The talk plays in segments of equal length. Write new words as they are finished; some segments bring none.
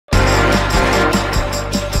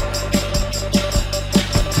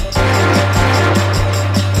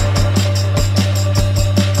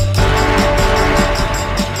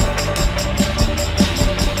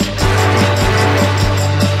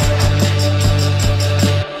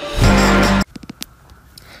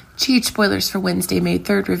GH spoilers for Wednesday, May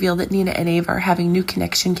 3rd reveal that Nina and Ava are having new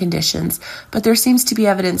connection conditions, but there seems to be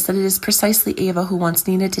evidence that it is precisely Ava who wants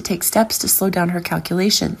Nina to take steps to slow down her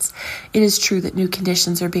calculations. It is true that new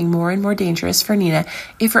conditions are being more and more dangerous for Nina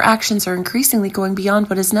if her actions are increasingly going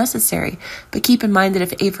beyond what is necessary, but keep in mind that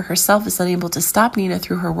if Ava herself is unable to stop Nina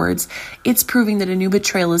through her words, it's proving that a new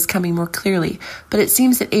betrayal is coming more clearly, but it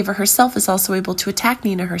seems that Ava herself is also able to attack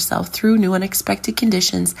Nina herself through new unexpected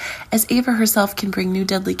conditions, as Ava herself can bring new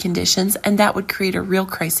deadly conditions, and that would create a real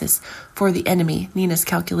crisis for the enemy, Nina's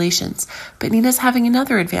calculations. But Nina's having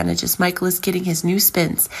another advantage as Michael is getting his new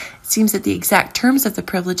spins. It seems that the exact terms of the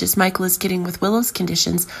privileges Michael is getting with Willow's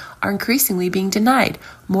conditions are increasingly being denied,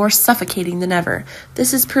 more suffocating than ever.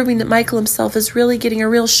 This is proving that Michael himself is really getting a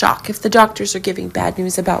real shock if the doctors are giving bad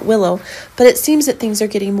news about Willow, but it seems that things are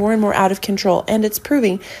getting more and more out of control, and it's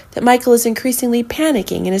proving that Michael is increasingly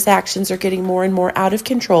panicking and his actions are getting more and more out of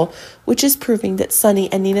control, which is proving that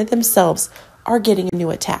Sunny and Nina themselves are getting a new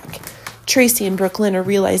attack. Tracy and Brooklyn are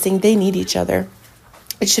realizing they need each other.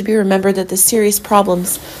 It should be remembered that the serious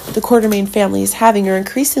problems the Quartermaine family is having are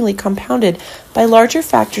increasingly compounded by larger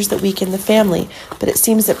factors that weaken the family, but it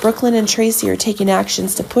seems that Brooklyn and Tracy are taking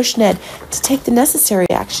actions to push Ned to take the necessary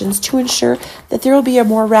actions to ensure that there will be a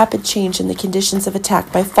more rapid change in the conditions of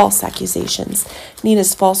attack by false accusations.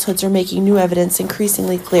 Nina's falsehoods are making new evidence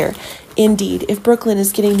increasingly clear. Indeed, if Brooklyn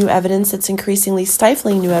is getting new evidence that's increasingly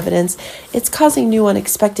stifling new evidence, it's causing new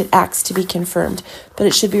unexpected acts to be confirmed. But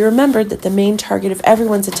it should be remembered that the main target of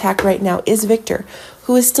everyone's attack right now is Victor,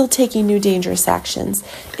 who is still taking new dangerous actions.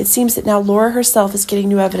 It seems that now Laura herself is getting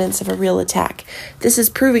new evidence of a real attack. This is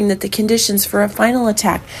proving that the conditions for a final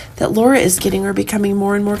attack that Laura is getting are becoming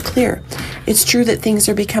more and more clear. It's true that things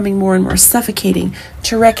are becoming more and more suffocating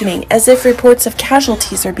to reckoning, as if reports of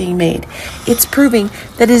casualties are being made. It's proving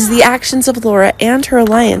that it is the actions of Laura and her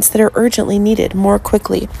alliance that are urgently needed more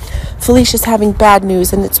quickly. Felicia's having bad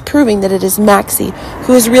news, and it's proving that it is Maxie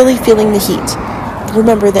who is really feeling the heat.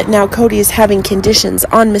 Remember that now Cody is having conditions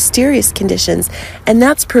on mysterious conditions, and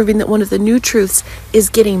that's proving that one of the new truths is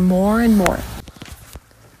getting more and more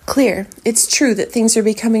clear. It's true that things are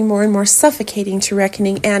becoming more and more suffocating to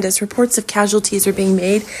reckoning, and as reports of casualties are being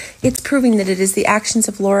made, it's proving that it is the actions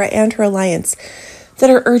of Laura and her alliance that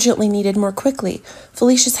are urgently needed more quickly.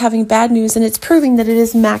 Felicia's having bad news, and it's proving that it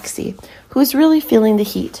is Maxie who is really feeling the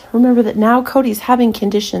heat. Remember that now Cody's having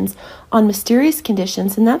conditions on mysterious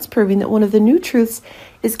conditions, and that's proving that one of the new truths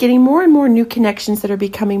is getting more and more new connections that are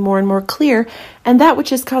becoming more and more clear, and that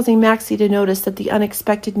which is causing Maxie to notice that the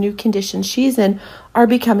unexpected new conditions she's in are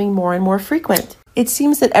becoming more and more frequent. It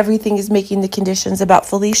seems that everything is making the conditions about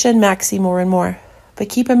Felicia and Maxie more and more. But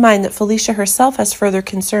keep in mind that Felicia herself has further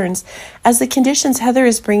concerns, as the conditions Heather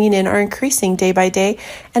is bringing in are increasing day by day,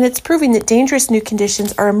 and it's proving that dangerous new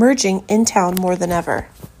conditions are emerging in town more than ever.